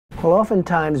Well,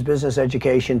 oftentimes business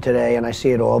education today, and I see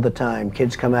it all the time,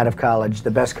 kids come out of college, the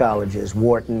best colleges,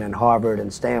 Wharton and Harvard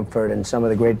and Stanford and some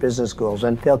of the great business schools,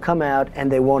 and they'll come out and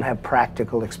they won't have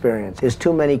practical experience. There's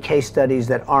too many case studies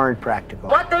that aren't practical.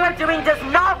 What they are doing does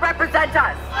not represent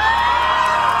us.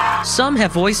 Some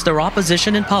have voiced their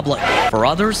opposition in public. For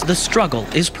others, the struggle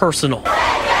is personal.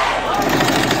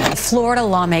 Florida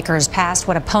lawmakers passed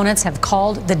what opponents have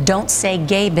called the Don't Say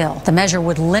Gay bill. The measure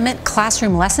would limit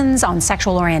classroom lessons on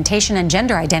sexual orientation and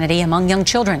gender identity among young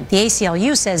children. The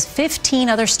ACLU says 15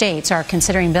 other states are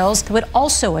considering bills that would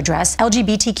also address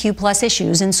LGBTQ+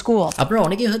 issues in school. আপনারা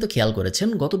অনেকেই হয়তো খেয়াল করেছেন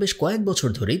গত বেশ কয়েক বছর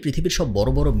ধরেই পৃথিবীর সব বড়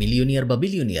বড় মিলিয়নিয়ার বা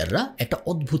বিলিয়নিয়াররা একটা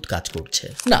অদ্ভুত কাজ করছে।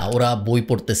 না ওরা বই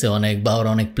পড়তেছে অনেক বা ওরা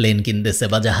অনেক প্লেন কিনতেছে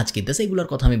বা জাহাজ কিনতেছে এগুলোর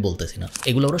কথা আমি বলতেছি না।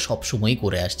 এগুলো ওরা সব সময়ই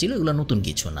করে আসছিল, এগুলো নতুন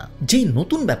কিছু না। যেই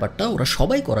নতুন ব্যাপারটা ওরা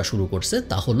সবাই করা শুরু করছে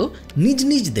তা হলো নিজ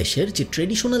নিজ দেশের যে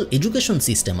ট্রেডিশনাল এডুকেশন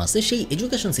সিস্টেম আছে সেই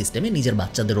এডুকেশন সিস্টেমে নিজের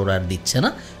বাচ্চাদের ওরা আর দিচ্ছে না,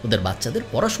 ওদের বাচ্চাদের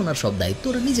পড়াশোনার সব দায়িত্ব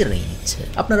ওরা নিজেরাই নিচ্ছে।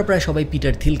 আপনারা প্রায় সবাই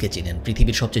পিটার থিলকে চিনেন,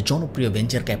 পৃথিবীর সবচেয়ে জনপ্রিয়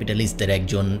ভেঞ্চার ক্যাপিটালিস্টদের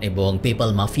একজন এবং পেপাল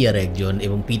মাফিয়ার একজন,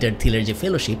 এবং পিটার থিলের যে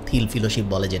ফেলোশিপ, থিল ফেলোশিপ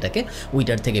বলে যেটাকে,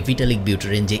 ওইটার থেকে ভিটালিক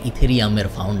বিউটারিন যে ইথেরিয়ামের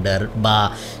ফাউন্ডার, বা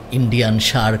ইন্ডিয়ান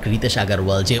শার্ক রিতেশ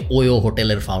আগারওয়াল যে ওয়ো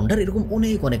হোটেলের ফাউন্ডার, এরকম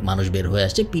অনেক অনেক মানুষ বের হয়ে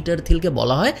আসছে। পিটার থিলকে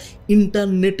বলা হয়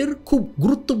ইন্টারনেটের খুব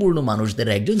গুরুত্বপূর্ণ মানুষদের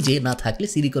একজন, যে না থাকলে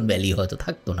সিলিকন ভ্যালি হয়তো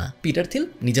থাকতো না। পিটার থিল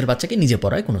নিজের বাচ্চাকে নিজে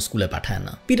পড়ায়, কোনো স্কুলে পাঠায়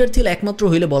না। পিটার থিল একমাত্র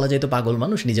হইলে বলা যায় তো পাগল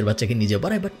মানুষ, নিজের বাচ্চাকে নিজে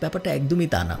পড়ায়, বাট ব্যাপারটা একদমই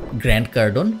তা না। গ্র্যান্ড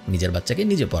কার্ডন নিজের বাচ্চাকে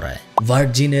নিজে পড়ায়,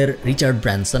 ভার্জিনের রিচার্ড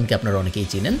ব্র্যানসনকে আপনারা অনেকেই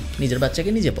চিনেন, নিজের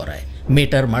বাচ্চাকে নিজে পড়ায়,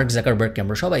 মেটার মার্ক জাকারবার্গকে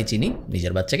আমরা সবাই চিনি,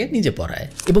 নিজের বাচ্চাকে নিজে পড়ায়।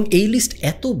 এবং এই লিস্ট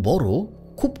এত বড়,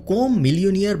 খুব কম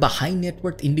মিলিয়নিয়ার বা হাই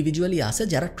নেটওয়ার্থ ইন্ডিভিজুয়ালি আছে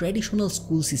যারা ট্র্যাডিশনাল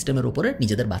স্কুল সিস্টেমের উপরে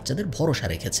নিজেদের বাচ্চাদের ভরসা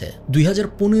রেখেছে।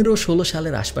 2015-16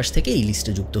 সালের আশপাশ থেকে এই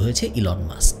লিস্টে যুক্ত হয়েছে Elon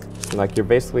Musk. Like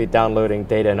you're basically downloading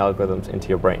data and algorithms into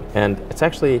your brain. And it's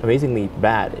actually amazingly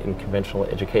bad in conventional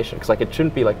education because like it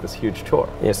shouldn't be like this huge chore.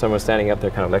 You know, someone's standing up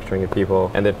there kind of lecturing at people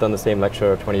and they've done the same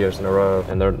lecture 20 years in a row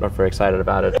and they're not very excited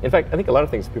about it. In fact, I think a lot of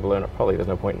things people learn probably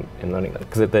there's no point in learning them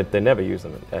because they never use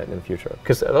them in the future.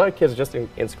 Because a lot of kids are just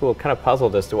in school kind of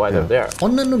puzzled as to why they're there.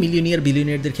 অন্যান্য millionaire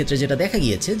বিলিয়নিয়ারদের ক্ষেত্রে যেটা দেখা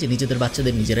গিয়েছে যে নিজেদের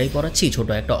বাচ্চাদের নিজেরাই পড়াচ্ছি ছোট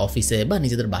একটা অফিসে বা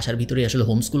নিজেদের বাসার ভিতরে আসলে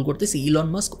হোম স্কুল করতেছি। ইলন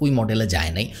মাস্ক ওই মডেলে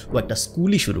যায় নাই, ও একটা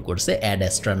স্কুলই শুরু করছে অ্যাড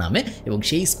অ্যাস্ট্রা নামে, এবং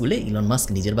সেই স্কুলে ইলন মাস্ক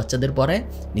নিজের বাচ্চাদের পড়ায়,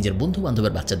 নিজের বন্ধু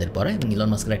বান্ধবের বাচ্চাদের পড়ায়। এবং ইলন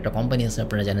মাস্কের একটা কোম্পানি আছে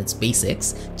আপনারা জানেন স্পেস এক্স,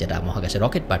 যেটা মহাকাশে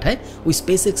রকেট পাঠায়, ওই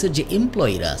স্পেস এক্সের যে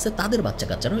এমপ্লয়িরা আছে তাদের বাচ্চা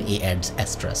কাচ্চারাও এই অ্যাড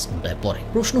অ্যাস্ট্রা স্কুলটায় পড়ে।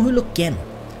 প্রশ্ন হইল কেন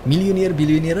মিলিয়নিয়ার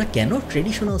বিলিয়নিয়াররা কেন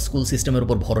ট্রেডিশনাল স্কুল সিস্টেমের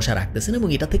উপর ভরসা রাখতেছেন এবং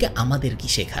এটা থেকে আমাদের কি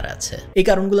শেখার আছে? এই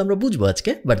কারণগুলো আমরা বুঝবো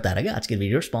আজকে, বাট তার আগে আজকের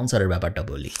ভিডিওর স্পন্সরের ব্যাপারটা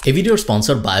বলি। এই ভিডিওর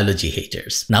স্পন্সর বায়োলজি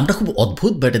হেটার্স। নামটা খুব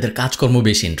অদ্ভুত, বাট এদের কাজকর্ম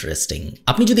বেশ ইন্টারেস্টিং।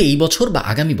 আপনি যদি এই বছর বা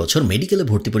আগামী বছর মেডিকেলে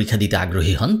ভর্তি পরীক্ষা দিতে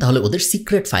আগ্রহী হন তাহলে ওদের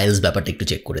সিক্রেট ফাইলস ব্যাপারটা একটু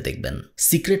চেক করে দেখবেন।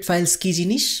 সিক্রেট ফাইলস কি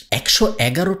জিনিস?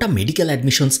 111টা মেডিকেল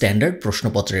অ্যাডমিশন স্ট্যান্ডার্ড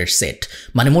প্রশ্নপত্রের সেট,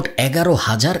 মানে মোট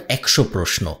 11,100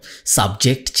 প্রশ্ন,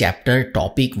 subject, chapter,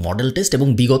 topic, model test এবং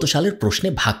বিগত সালের প্রশ্নে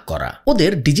ভাগ করা।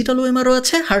 ওদের ডিজিটাল ওএমআরও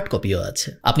আছে, হার্ড কপিও আছে।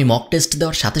 আপনি মক টেস্ট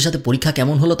দেওয়ার সাথে সাথে পরীক্ষা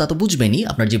কেমন হলো তা তো বুঝবেনই,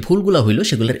 আপনার যে ভুলগুলো হইলো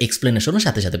সেগুলোর এক্সপ্লেনেশনও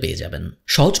সাথে সাথে পেয়ে যাবেন।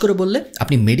 সহজ করে বললে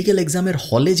আপনি মেডিকেল এক্সামের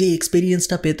হলে যে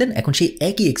এক্সপিরিয়েন্সটা পেতেন এখন সেই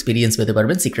একই এক্সপিরিয়েন্স পেতে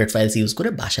পারবেন সিক্রেট ফাইলস ইউজ করে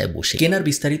বাসায় বসে। কেনার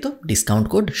বিস্তারিত, ডিসকাউন্ট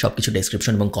কোড সবকিছু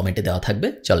ডেসক্রিপশন এবং কমেন্টে দেওয়া থাকবে।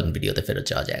 চলেন ভিডিওতে ফেরত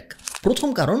যাওয়া যাক। প্রথম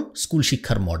কারণ স্কুল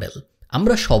শিক্ষার মডেল।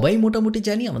 আমরা সবাই মোটামুটি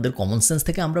জানি, আমাদের কমন সেন্স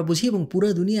থেকে আমরা বুঝি, এবং পুরো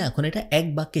দুনিয়া এখন এটা এক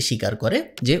বাক্যে স্বীকার করে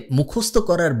যে মুখস্থ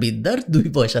করার বিদ্যার 2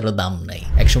 পয়সারও দাম নাই।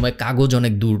 একসময় কাগজ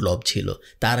অনেক দুর্লভ ছিল,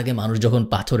 তার আগে মানুষ যখন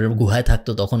পাথরের গুহায়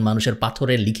থাকতো তখন মানুষের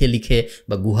পাথরে লিখে লিখে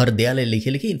বা গুহার দেয়ালে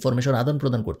লিখে লিখে ইনফরমেশন আদান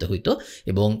প্রদান করতে হইতো,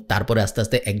 এবং তারপরে আস্তে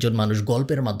আস্তে একজন মানুষ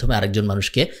গল্পের মাধ্যমে আরেকজন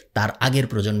মানুষকে তার আগের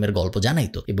প্রজন্মের গল্প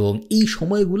জানাইতো, এবং এই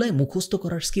সময়গুলায় মুখস্থ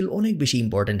করার স্কিল অনেক বেশি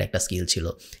ইম্পর্টেন্ট একটা স্কিল ছিল।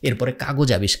 এরপরে কাগজ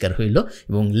আবিষ্কার হইল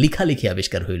এবং লিখালিখি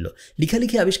আবিষ্কার হইল।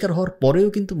 লিখালিখি আবিষ্কার হওয়ার পরেও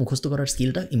কিন্তু মুখস্থ করার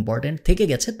স্কিলটা ইম্পর্টেন্ট থেকে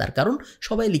গেছে, তার কারণ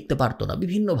সবাই লিখতে পারতো না,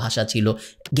 বিভিন্ন ভাষা ছিল,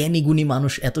 জ্ঞানী গুণী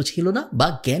মানুষ এত ছিল না, বা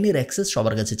জ্ঞানের অ্যাক্সেস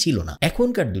সবার কাছে ছিল না।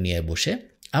 এখনকার দুনিয়ায় বসে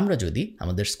আমরা যদি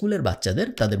আমাদের স্কুলের বাচ্চাদের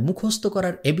তাদের মুখস্থ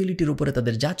করার এবিলিটির উপরে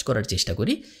তাদের জাজ করার চেষ্টা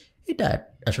করি, এটা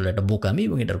আসলে একটা বোকামি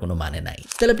এবং এটার কোনো মানে নাই।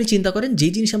 তাহলে আপনি চিন্তা করেন, যে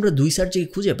জিনিস আমরা 2 সার্চে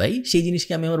খুঁজে পাই সেই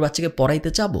জিনিসকে আমি আমার বাচ্চাকে পড়াইতে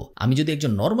চাবো? আমি যদি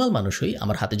একজন নর্মাল মানুষ হই,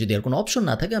 আমার হাতে যদি আর কোনো অপশন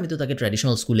না থাকে, আমি তো তাকে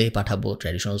ট্র্যাডিশনাল স্কুলে পাঠাবো,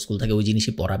 ট্র্যাডিশনাল স্কুল থেকে ওই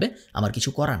জিনিসই পড়াবে, আমার কিছু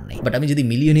করার নেই। বাট আমি যদি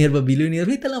মিলিয়নিয়ার বা বিলিয়নিয়ার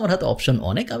হই তাহলে আমার হাতে অপশন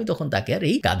অনেক, আমি তখন তাকে আর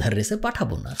এই গাধার রেসে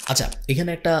পাঠাবো না। আচ্ছা, এখানে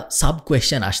একটা সাব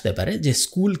কোয়েশ্চেন আসতে পারে যে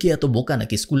স্কুল কি এত বোকা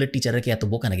নাকি, স্কুলের টিচাররা কি এত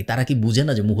বোকা নাকি? তারা কি বুঝে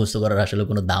না যে মুখস্থ করার আসলে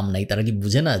কোনো দাম নাই? তারা কি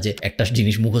বুঝে না যে একটা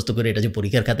জিনিস মুখস্থ করে এটা যে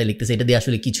পরীক্ষার খাতায় লিখতেছে এটা দিয়ে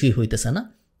আসলে কিছুই হইতেছে না?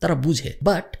 তারা বুঝে,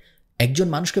 বাট একজন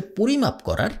মানুষকে পরিমাপ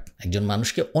করার, একজন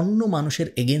মানুষকে অন্য মানুষের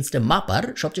এগেইনস্টে মাপার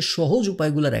সবচেয়ে সহজ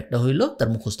উপায়গুলোর একটা হইলো তার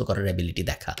মুখস্থ করার এবিলিটি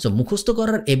দেখা। সো মুখস্থ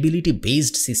করার এবিলিটি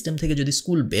বেসড সিস্টেম থেকে যদি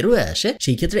স্কুল বেরোয় আসে,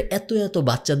 সেই ক্ষেত্রে এত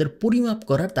বাচ্চাদের পরিমাপ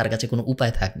করার তার কাছে কোনো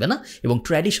উপায় থাকবে না, এবং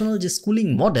ট্র্যাডিশনাল যে স্কুলিং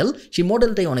মডেল, সেই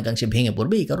মডেলটাই অনেকাংশে ভেঙে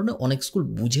পড়বে। এই কারণে অনেক স্কুল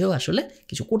বুঝেও আসলে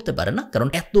কিছু করতে পারে না, কারণ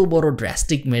এত বড়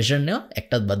ড্রাস্টিক মেজার নেওয়া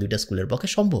একটা বা দুইটা স্কুলের পক্ষে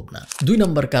সম্ভব না। 2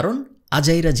 নম্বর কারণ,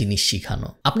 আজাইরা জিনিস শিখানো।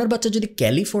 আপনার বাচ্চা যদি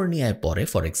ক্যালিফোর্নিয়ায় পড়ে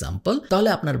ফর এক্সাম্পল, তাহলে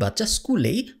আপনার বাচ্চা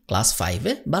স্কুলেই ক্লাস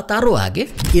 5-এ বা তারও আগে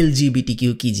LGBTQ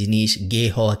কি জিনিস, গে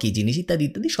হওয়া কি জিনিস ইত্যাদি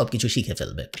ইত্যাদি সবকিছু শিখে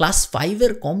ফেলবে। ক্লাস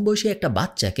 5-এর কম বয়সী একটা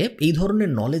বাচ্চাকে এই ধরনের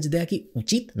নলেজ দেওয়া কি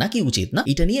উচিত নাকি উচিত না,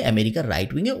 এটা নিয়ে আমেরিকার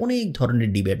রাইট উইংয়ে অনেক ধরনের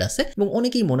ডিবেট আছে, এবং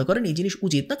অনেকেই মনে করেন এই জিনিস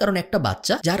উচিত না, কারণ একটা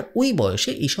বাচ্চা যার ওই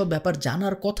বয়সে এইসব ব্যাপার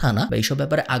জানার কথা না বা এইসব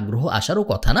ব্যাপারে আগ্রহ আসারও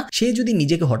কথা না, সে যদি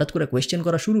নিজেকে হঠাৎ করে কোয়েশ্চেন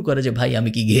করা শুরু করে যে ভাই আমি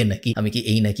কি গে নাকি, আমি কি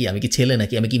এই নাকি, আমি কি ছেলে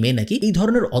নাকি, আমি কি মেয়ে নাকি, এই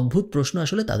ধরনের অদ্ভুত প্রশ্ন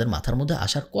আসলে তাদের মাথার মধ্যে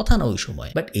আসার কথা না ওই সময়।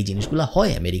 বাট এই জিনিসগুলো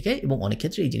হয় আমেরিকায়, এবং অনেক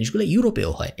ক্ষেত্রে এই জিনিসগুলো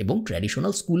ইউরোপেও হয়, এবং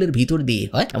ট্র্যাডিশনাল স্কুলের ভিতর দিয়ে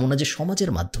হয়, এমন না যে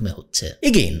সমাজের মাধ্যমে হচ্ছে।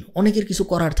 এগেইন অনেকের কিছু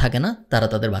করার থাকে না, তারা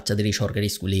তাদের বাচ্চাদের এই সরকারি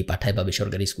স্কুলেই পাঠায় বা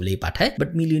বেসরকারি স্কুলেই পাঠায়, বাট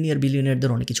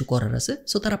বিলিয়নিয়ারদের অনেক কিছু করার আছে,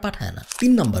 সো তারা পাঠায় না।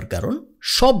 3 নম্বর কারণ,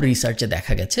 সব রিসার্চে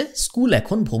দেখা গেছে স্কুল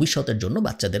এখন ভবিষ্যতের জন্য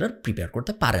বাচ্চাদের আর প্রিপেয়ার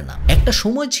করতে পারে না। একটা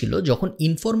সময় ছিল যখন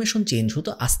ইনফরমেশন চেঞ্জ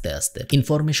হতো আস্তে আস্তে,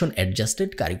 ইনফরমেশন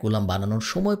অ্যাডজাস্টেড কারিকুলাম বানানোর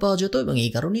সময় পাওয়া যেত, এবং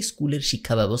এই কারণেই স্কুলের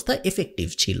শিক্ষা ব্যবস্থা এফেক্টিভ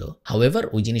ছিল। হাউএভার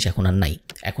ওই জিনিস এখন আর নাই।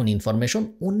 এখন ইনফরমেশন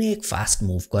অনেক ফাস্ট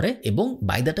মুভ করে, এবং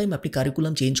বাই দ্য টাইম আপনি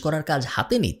কারিকুলাম চেঞ্জ করার কাজ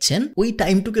হাতে নিচ্ছেন, ওই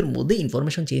টাইমটুকের মধ্যে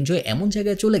ইনফরমেশন চেঞ্জ হয়ে এমন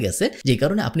জায়গায় চলে গেছে যে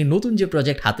কারণে আপনি নতুন যে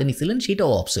প্রজেক্ট হাতে নিছিলেন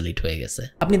সেটাও অবসলিট হয়ে গেছে।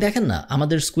 আপনি দেখেন না,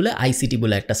 আমাদের স্কুলে আইসিটি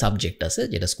বলে একটা সাবজেক্ট আছে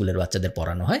যেটা স্কুলের বাচ্চাদের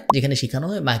পড়ানো হয়, যেখানে শেখানো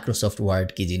হয় মাইক্রোসফট ওয়ার্ড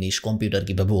কি জিনিস, কম্পিউটার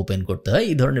কিভাবে ওপেন করতে হয়,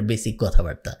 এই ধরনের বেসিক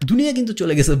কথাবার্তা। দুনিয়া কিন্তু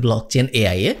চলে গেছে ব্লকচেন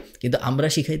এআই এ, কিন্তু আমরা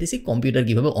শিখাইতেছি কম্পিউটার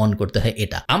কিভাবে অন করতে হয়।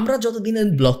 এটা আমরা যতদিনে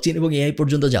ব্লকচেন এবং এআই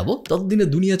পর্যন্ত যাব, ততদিনে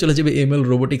দুনিয়া চলে যাবে এমএল,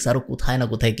 রোবোটিক্স, আরো কোথায় না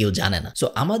কোথায় কেউ জানে না। সো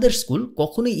আমাদের স্কুল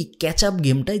কখনোই এই ক্যাচ আপ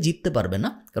গেমটাই জিততে পারবে না,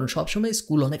 কারণ সবসময়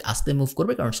স্কুল অনেক আস্তে মুভ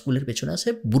করবে, কারণ স্কুলের পেছনে আছে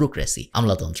ব্যুরোক্রেসি,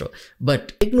 আমলাতন্ত্র। বাট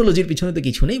টেকনোলজির পিছনে তো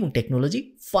কিছু নেই, এবং technology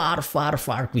far far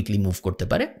far quickly move করতে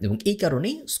পারে, এবং এই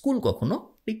কারণেই স্কুল কখনো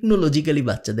টেকনোলজিক্যালি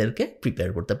বাচ্চাদেরকে প্রিপেয়ার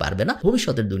করতে পারবে না,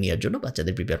 ভবিষ্যতের দুনিয়ার জন্য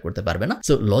বাচ্চাদের প্রিপেয়ার করতে পারবে না।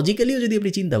 সো লজিক্যালিও যদি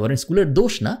আপনি চিন্তা করেন, স্কুলের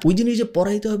দোষ না, ওই জিনিস যে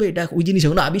পড়াইতে হবে এটা ওই জিনিস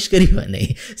এখনো আবিষ্কারই হয় নাই,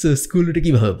 সো স্কুল এটা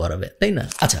কিভাবে পড়াবে, তাই না?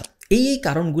 আচ্ছা, এই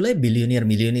কারণগুলোয়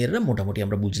মিলিয়নিয়াররা মোটামুটি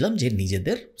আমরা বুঝলাম যে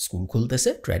নিজেদের স্কুল খুলতেছে,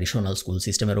 ট্র্যাডিশনাল স্কুল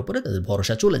সিস্টেমের উপরে তাদের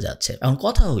ভরসা চলে যাচ্ছে। এখন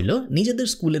কথা হইলো নিজেদের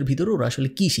স্কুলের ভিতরে ওরা আসলে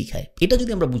কি শিখায়, এটা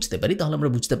যদি আমরা বুঝতে পারি তাহলে আমরা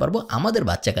বুঝতে পারবো আমাদের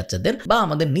বাচ্চা কাচ্চাদের বা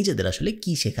আমাদের নিজেদের আসলে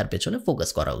কি শেখার পেছনে ফোকাস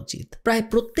করা উচিত। প্রায়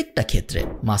প্রত্যেকটা ক্ষেত্রে,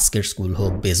 মাস্কের স্কুল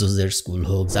হোক, বেজোসের স্কুল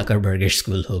হোক, জাকারবার্গের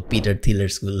স্কুল হোক, পিটার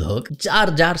থিলের স্কুল হোক,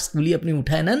 যার স্কুলই আপনি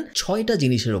উঠায় নেন, 6টা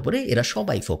জিনিসের উপরে এরা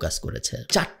সবাই ফোকাস করেছে।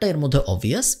 4টা এর মধ্যে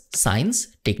অবভিয়াস, সায়েন্স,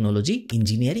 টেকনোলজি,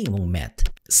 ইঞ্জিনিয়ারিং এবং ম্যাথ।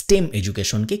 স্টেম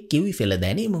এডুকেশনকে কেউই ফেলে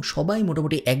দেয়নি, এবং সবাই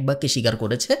মোটামুটি এক বাক্যে স্বীকার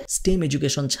করেছে স্টেম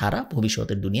এডুকেশন ছাড়া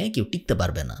ভবিষ্যতের দুনিয়ায় কেউ টিকতে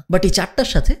পারবে না। বাট এই 4টার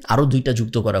সাথে আরো 2টা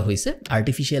যুক্ত করা হয়েছে,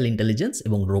 আর্টিফিশিয়াল ইন্টেলিজেন্স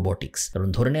এবং রোবোটিক্স। কারণ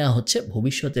ধরে নেওয়া হচ্ছে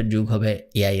ভবিষ্যতের যুগ হবে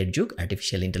এআই এর যুগ,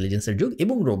 আর্টিফিশিয়াল ইন্টেলিজেন্সের যুগ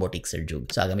এবং রোবোটিক্সের যুগ।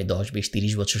 তো আগামী 10, 20,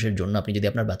 30 বছরের জন্য আপনি যদি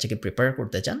আপনার বাচ্চাকে প্রিপেয়ার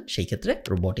করতে চান, সেই ক্ষেত্রে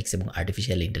রোবোটিক্স এবং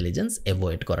আর্টিফিশিয়াল ইন্টেলিজেন্স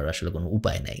অ্যাভয়েড করার আসলে কোনো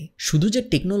উপায় নাই। শুধু যে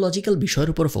টেকনোলজিক্যাল বিষয়ের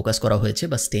উপর ফোকাস করা হয়েছে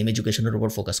বা স্টেম এডুকেশনের উপর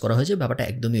ফোকাস করা হয়েছে, ব্যাপারটা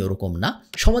একদমই ওরকম না।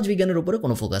 সমাজ বিজ্ঞানের উপরে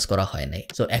কোনো ফোকাস করা হয় নাই।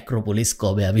 সো অ্যাক্রোপোলিস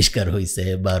কবে আবিষ্কার হয়েছে,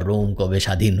 বা রোম কবে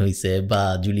স্বাধীন হয়েছে, বা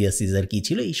জুলিয়াস সিজার কি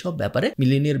ছিল, এই সব ব্যাপারে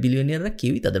বিলিয়নিয়াররা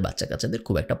কেউই তাদের বাচ্চা কাচ্চাদের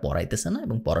খুব একটা পড়াইতেছে না,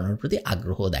 এবং পড়ানোর প্রতি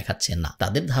আগ্রহ দেখাচ্ছে না।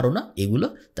 তাদের ধারণা এগুলো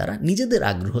তারা নিজেদের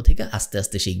আগ্রহ থেকে আস্তে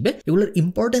আস্তে শিখবে। এগুলোর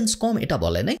ইম্পর্টেন্স কম এটা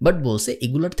বলে নাই, বাট বলছে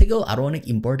এগুলোর থেকেও আরো অনেক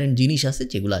ইম্পর্টেন্ট জিনিস আছে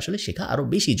যেগুলো আসলে শেখা আরো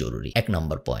বেশি জরুরি। 1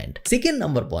 নম্বর পয়েন্ট। 2nd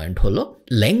নম্বর পয়েন্ট হলো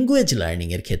ল্যাঙ্গুয়েজ লার্নিং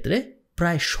এর ক্ষেত্রে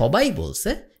প্রায় সবাই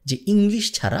বলছে যে ইংলিশ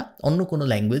ছাড়া অন্য কোনো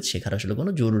ল্যাঙ্গুয়েজ শেখার আসলে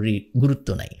কোনো জরুরি গুরুত্ব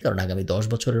নাই, কারণ আগামী 10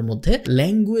 বছরের মধ্যে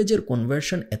ল্যাঙ্গুয়েজের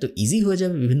কনভার্সন এত ইজি হয়ে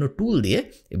যাবে বিভিন্ন টুল দিয়ে,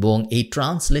 এবং এই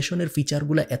ট্রান্সলেশনের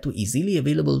ফিচারগুলো এত ইজিলি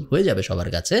অ্যাভেলেবল হয়ে যাবে সবার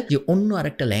কাছে, যে অন্য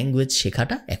আরেকটা ল্যাঙ্গুয়েজ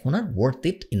শেখাটা এখন আর ওয়ার্থ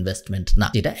ইট ইনভেস্টমেন্ট না,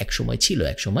 যেটা একসময় ছিল।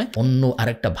 একসময় অন্য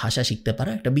আরেকটা ভাষা শিখতে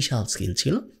পারা একটা বিশাল স্কিল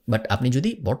ছিল। বাট আপনি যদি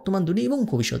বর্তমান দুনিয়া এবং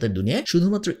ভবিষ্যতের দুনিয়ায়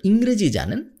শুধুমাত্র ইংরেজি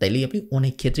জানেন, তাইলেই আপনি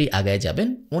অনেক ক্ষেত্রেই আগায় যাবেন।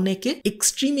 অনেকে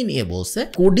এক্সট্রিমে নিয়ে বলছে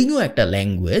কোডিংও একটা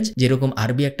ল্যাঙ্গুয়েজ, যেরকম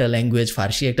আরবি একটা ল্যাঙ্গুয়েজ,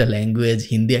 ফার্সি একটা ল্যাঙ্গুয়েজ,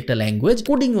 হিন্দি একটা ল্যাঙ্গুয়েজ,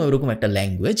 কোডিংও এরকম একটা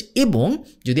ল্যাঙ্গুয়েজ। এবং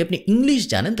যদি আপনি ইংলিশ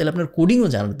জানেন তাহলে আপনার কোডিংও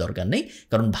জানার দরকার নেই,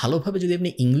 কারণ ভালোভাবে যদি আপনি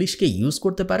ইংলিশকে ইউজ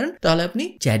করতে পারেন, তাহলে আপনি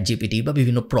চ্যাট জিপিটি বা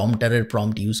বিভিন্ন প্রম্পটারের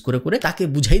প্রম্পট ইউজ করে তাকে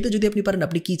বুঝাইতে যদি আপনি পারেন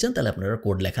আপনি কি চান, তাহলে আপনার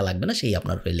কোড লেখা লাগবে না, সেই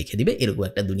আপনার হয়ে লিখে দিবে। এরকম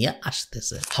একটা দুনিয়া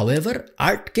আসতেছে। হাউএভার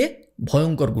আর্টকে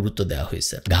ভয়ঙ্কর গুরুত্ব দেওয়া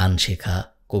হয়েছে। গান শেখা,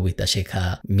 কবিতা শেখা,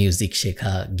 মিউজিক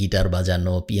শেখা, গিটার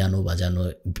বাজানো, পিয়ানো বাজানো,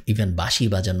 ইভেন বাঁশি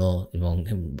বাজানো এবং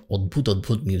অদ্ভুত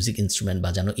অদ্ভুত মিউজিক ইনস্ট্রুমেন্ট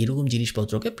বাজানো, এরকম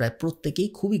জিনিসপত্রকে প্রায় প্রত্যেকেই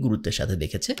খুবই গুরুত্বের সাথে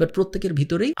দেখেছে। বাট প্রত্যেকের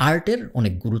ভিতরেই আর্টের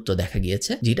অনেক গুরুত্ব দেখা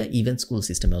গিয়েছে, যেটা ইভেন স্কুল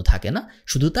সিস্টেমেও থাকে না।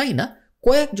 শুধু তাই না,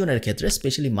 কয়েকজনের ক্ষেত্রে,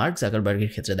 স্পেশালি মার্ক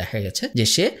জাকারবার্গের ক্ষেত্রে দেখা গেছে যে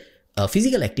সে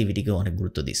ফিজিক্যাল অ্যাক্টিভিটিকেও অনেক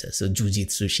গুরুত্ব দিছে। সো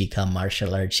জুজিৎসু শিখা,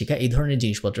 মার্শাল আর্ট শিখা, এই ধরনের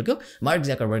জিনিসপত্রকেও মার্ক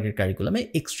জাকারবার্গের কারিকুলামে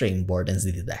এক্সট্রা ইম্পর্টেন্স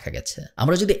দিতে দেখা গেছে।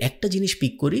 আমরা যদি একটা জিনিস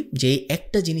পিক করি, যে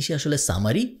একটা জিনিসই আসলে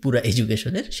সামারি পুরো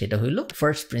এডুকেশনের, সেটা হইলো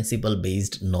ফার্স্ট প্রিন্সিপাল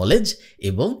বেসড নলেজ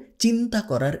এবং চিন্তা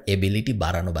করার এবিলিটি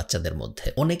বাড়ানো বাচ্চাদের মধ্যে।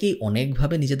 অনেকেই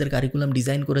অনেকভাবে নিজেদের কারিকুলাম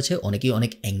ডিজাইন করেছে, অনেকেই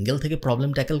অনেক অ্যাঙ্গেল থেকে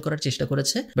প্রবলেম ট্যাকেল করার চেষ্টা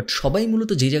করেছে, বাট সবাই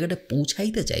মূলত যে জায়গাটা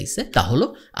পৌঁছাইতে চাইছে তা হলো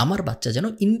আমার বাচ্চা যেন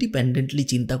ইন্ডিপেন্ডেন্টলি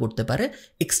চিন্তা করতে পারে,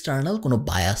 এক্সটার্নাল কোনো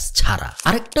বায়াস ছাড়া।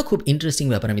 আরেকটা খুব ইন্টারেস্টিং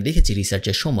ব্যাপার আমি দেখেছি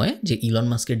রিসার্চের সময়, যে ইলন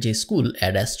মাস্কের যে স্কুল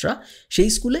অ্যাড অ্যাস্ট্রা, সেই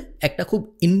স্কুলে একটা খুব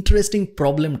ইন্টারেস্টিং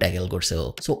প্রবলেম ট্যাকেল করছে ও।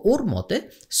 সো ওর মতে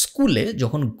স্কুলে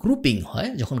যখন গ্রুপিং হয়,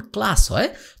 যখন ক্লাস হয়,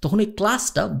 তখন এই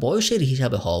ক্লাসটা বয়সের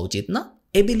হিসাবে হওয়া উচিত না,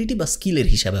 এবিলিটি বা স্কিলের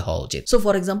হিসাবে হওয়া উচিত। সো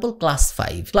ফর এক্সাম্পল ক্লাস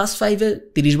 5-এ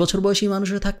 30 বছর বয়সী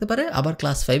মানুষও থাকতে পারে, আবার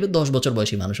ক্লাস 5-এ 10 বছর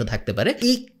বয়সী মানুষও থাকতে পারে।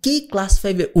 এই কে ক্লাস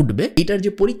 5-এ উঠবে, এটার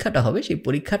যে পরীক্ষাটা হবে, সেই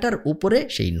পরীক্ষাটার উপরে,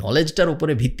 সেই নলেজটার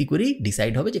উপরে ভিত্তি করেই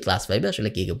ডিসাইড হবে যে ক্লাস 5-এ আসলে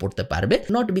কে কে পড়তে পারবে।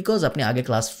 নট বিকজ আপনি আগে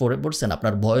ক্লাস 4-এ পড়ছেন,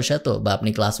 আপনার বয়স এত, বা আপনি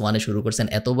ক্লাস 1-এ শুরু করছেন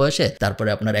এত বয়সে, তারপরে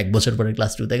আপনার 1 বছর পরে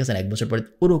ক্লাস 2-তে গেছেন, 1 বছর পরে,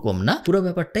 ওরকম না। পুরো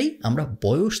ব্যাপারটাই আমরা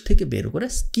বয়স থেকে বের করে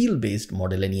স্কিল বেসড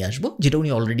মডেলে নিয়ে আসবো, যেটা উনি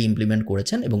অলরেডি ইমপ্লিমেন্ট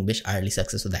করেছেন এবং বেশ আর্লি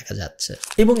সাকসেসও দেখা যাচ্ছে।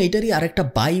 এবং এটারই আরেকটা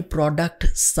বাই প্রোডাক্ট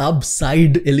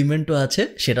সাবসাইড এলিমেন্টও আছে,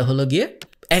 সেটা হলো গিয়ে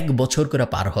 1 বছর করে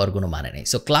পার হওয়ার কোনো মানে নেই।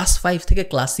 সো ক্লাস 5 থেকে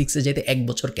ক্লাস 6-এ যেতে 1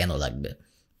 বছর কেন লাগবে?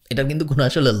 এটার কিন্তু কোনো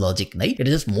আসলে লজিক নাই। এটা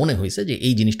জাস্ট মনে হয়েছে যে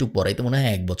এই জিনিসটুকু পড়াইতে মনে হয়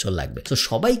 1 বছর লাগবে। তো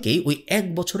সবাইকেই ওই 1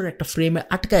 বছরের একটা ফ্রেমে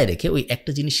আটকায় রেখে ওই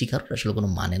একটা জিনিস শেখার আসলে কোনো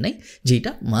মানে নাই,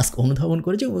 যেটা মাস্ক অনুধাবন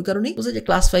করেছে। ওই কারণেই বলছে যে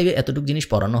ক্লাস 5-এ এতটুকু জিনিস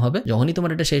পড়ানো হবে, যখনই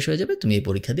তোমার এটা শেষ হয়ে যাবে তুমি এই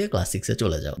পরীক্ষা দিয়ে ক্লাস 6-এ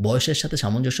চলে যাও। বয়সের সাথে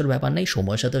সামঞ্জস্যের ব্যাপার নেই,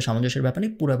 সময়ের সাথে সামঞ্জস্যের ব্যাপার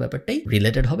নেই, পুরো ব্যাপারটাই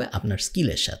রিলেটেড হবে আপনার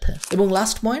স্কিলের সাথে। এবং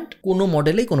লাস্ট পয়েন্ট, কোনো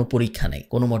মডেলেই কোনো পরীক্ষা নেই,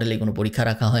 কোনো মডেলেই কোনো পরীক্ষা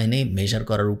রাখা হয়নি, মেজার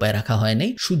করার উপায় রাখা হয়নি।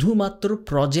 শুধুমাত্র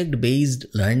প্রজেক্ট বেসড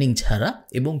লার্নিং ছাড়া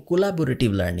এবং কোলাবোরেটিভ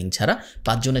লার্নিং ছাড়া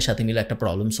 5 জনের সাথে মিলে একটা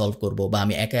প্রবলেম সলভ করব, বা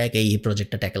আমি একা একা এই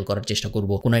প্রজেক্টটা ট্যাকেল করার চেষ্টা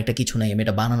করব, কোনো একটা কিছু নাই আমি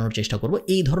এটা বানানোর চেষ্টা করব,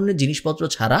 এই ধরনের জিনিসপত্র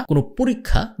ছাড়া কোনো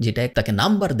পরীক্ষা যেটা তাকে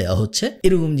নাম্বার দেওয়া হচ্ছে,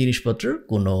 এরকম জিনিসপত্রের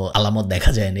কোনো আলামত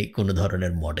দেখা যায়নি কোনো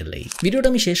ধরনের মডেলেই। ভিডিওটা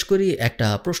আমি শেষ করি একটা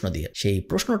প্রশ্ন দিয়ে। সেই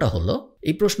প্রশ্নটা হলো,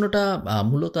 এই প্রশ্নটা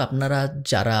মূলত আপনারা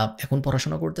যারা এখন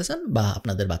পড়াশোনা করতেছেন বা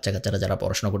আপনাদের বাচ্চা কাচ্চারা যারা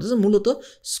পড়াশোনা করতেছেন, মূলত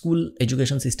স্কুল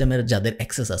এডুকেশন সিস্টেমের যাদের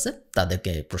অ্যাক্সেস আছে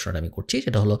তাদেরকে প্রশ্নটা আমি করছি।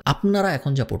 সেটা হলো, আপনারা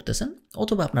এখন যা পড়তেছেন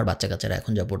অথবা আপনার বাচ্চা কাচ্চারা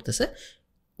এখন যা পড়তেছে,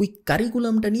 ওই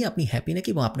কারিকুলামটা নিয়ে আপনি হ্যাপি নাকি,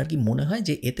 এবং আপনার কি মনে হয়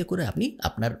যে এতে করে আপনি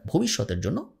আপনার ভবিষ্যতের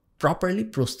জন্য প্রপারলি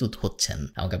প্রস্তুত হচ্ছেন?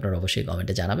 আমাকে আপনারা অবশ্যই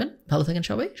কমেন্টে জানাবেন। ভালো থাকেন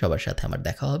সবাই, সবার সাথে আমার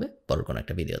দেখা হবে পরের কোনো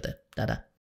একটা ভিডিওতে। টাটা।